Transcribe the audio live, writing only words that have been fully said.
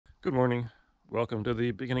Good morning. Welcome to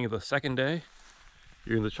the beginning of the second day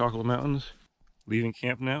here in the Chocolate Mountains. Leaving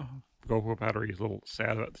camp now. GoPro battery is a little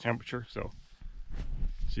sad about the temperature, so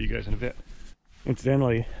see you guys in a bit.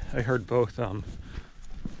 Incidentally, I heard both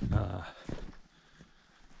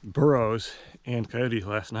burros and coyotes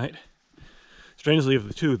last night. Strangely, of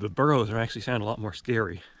the two, the burros are actually sound a lot more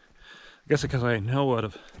scary. I guess because I know what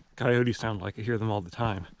a coyotes sound like. I hear them all the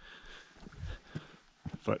time.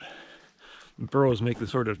 But burros make the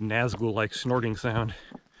sort of Nazgul-like snorting sound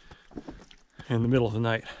in the middle of the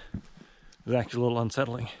night. It's actually a little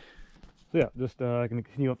unsettling. So yeah, just gonna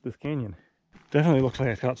continue up this canyon. Definitely looks like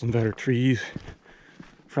I caught some better trees.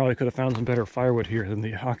 Probably could have found some better firewood here than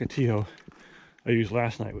the Ocotillo I used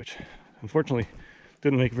last night, which unfortunately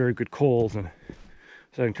didn't make very good coals, and I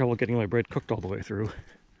was having trouble getting my bread cooked all the way through.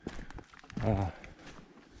 So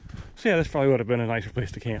yeah, this probably would have been a nicer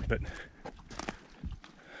place to camp, but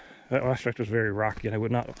that last stretch was very rocky, and I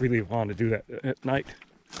would not really want to do that at night.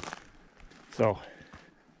 So,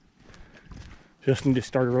 just need to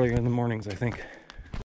start earlier in the mornings, I think.